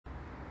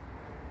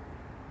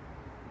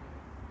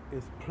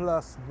It's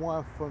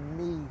 +1 for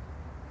me.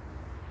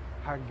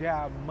 I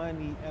got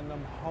money and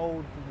I'm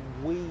holding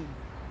weed.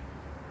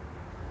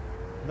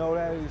 No,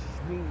 that is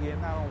me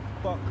and I don't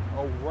fuck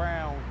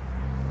around.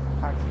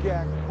 I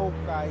got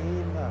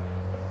cocaine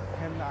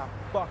and I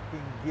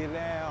fucking get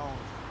down.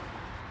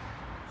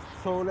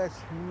 So let's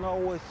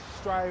know it's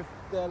strife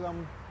that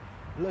I'm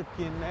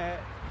looking at.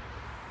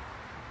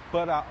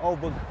 But I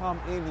overcome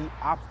any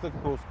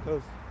obstacles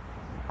cause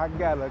I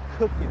got a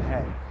cooking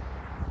hat.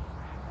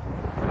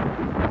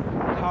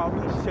 Call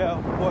me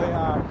Chef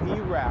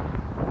Boyardee rap.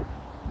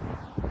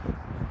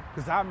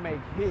 Cause I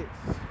make hits.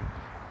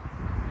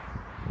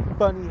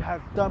 Funny how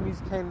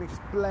dummies can't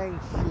explain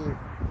shit.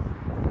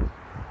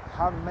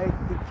 I make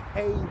the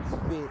cage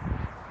fit.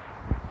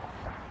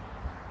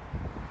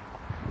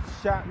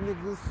 Shot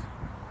niggas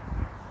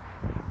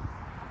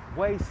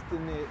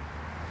wasting it.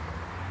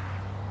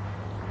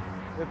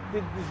 If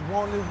niggas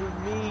want it with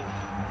me,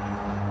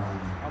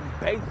 I'm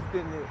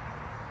basting it.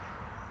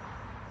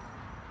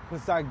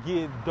 Cause I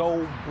get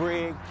dough,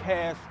 bread,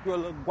 cash,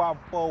 Skrilla,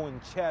 guapo,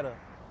 and cheddar.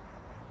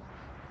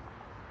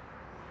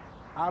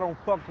 I don't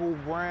fuck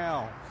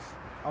around,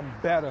 I'm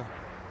better.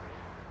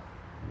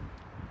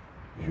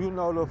 You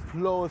know the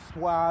flow is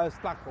why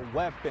it's like a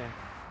weapon.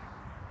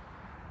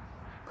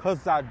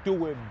 Cause I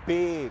do it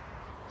big,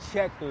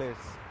 checklist.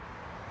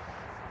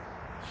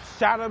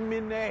 Shot him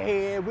in the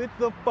head with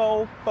the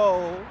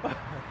fofo.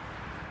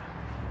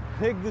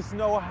 Niggas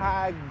know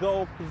how I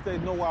go cause they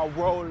know I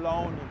roll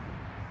on them.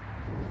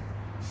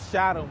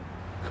 Shot him,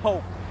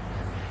 coke,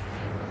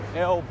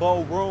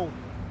 elbow room.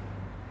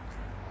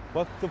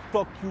 What the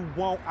fuck you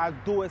want, I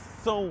do it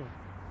soon.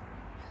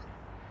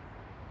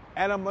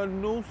 And I'm a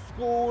new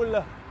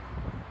schooler.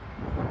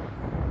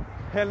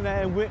 And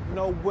I ain't went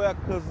nowhere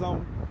cause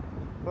I'm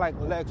like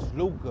Lex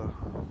Luger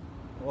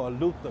or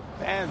Luther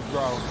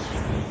Vandross.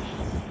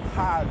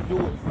 How I do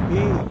it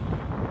big.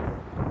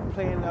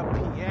 Playing the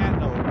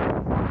piano.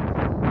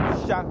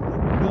 Shot the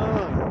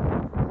gun.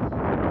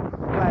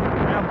 Like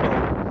Rambo.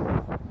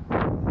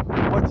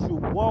 What you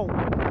want?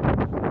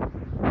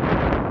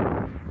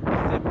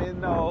 Let me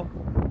know.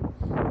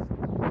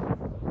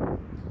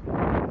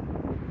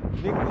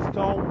 Niggas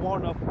don't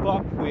wanna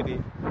fuck with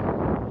it,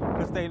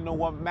 cause they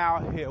know I'm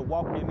out here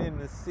walking in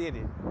the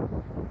city.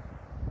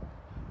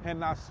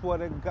 And I swear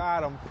to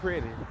God, I'm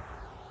pretty.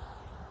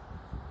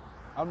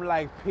 I'm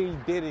like P.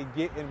 Diddy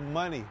getting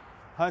money,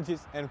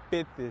 hundreds and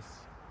fifties.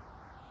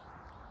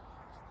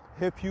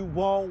 If you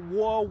want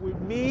war with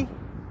me,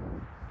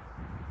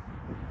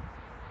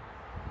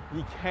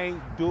 you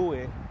can't do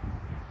it.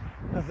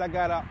 Cause I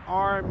got an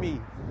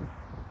army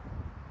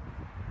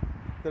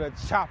that'll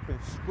chop and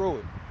screw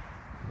it.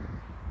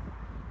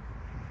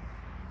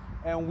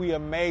 And we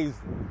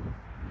amazing.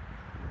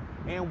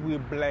 And we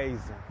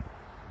blazing.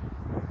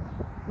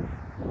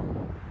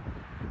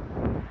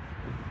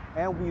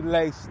 And we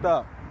laced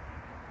up.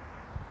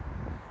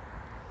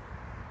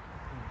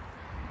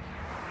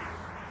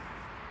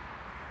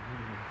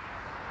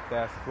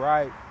 That's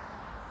right.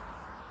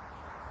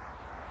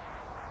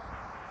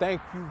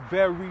 Thank you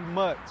very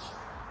much.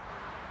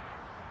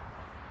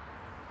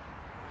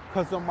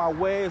 Cause of my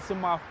ways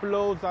and my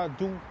flows, I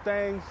do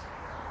things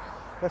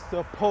that's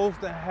supposed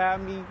to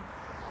have me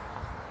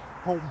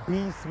on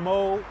beast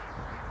mode.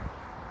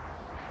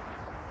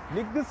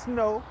 Niggas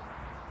know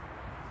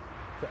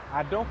that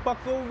I don't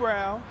fuck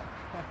around.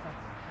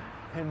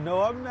 And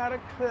no, I'm not a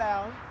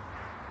clown.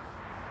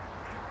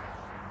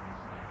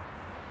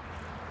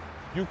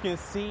 You can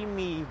see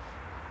me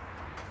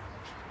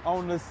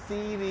on the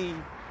CD.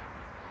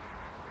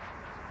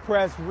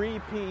 Press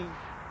repeat.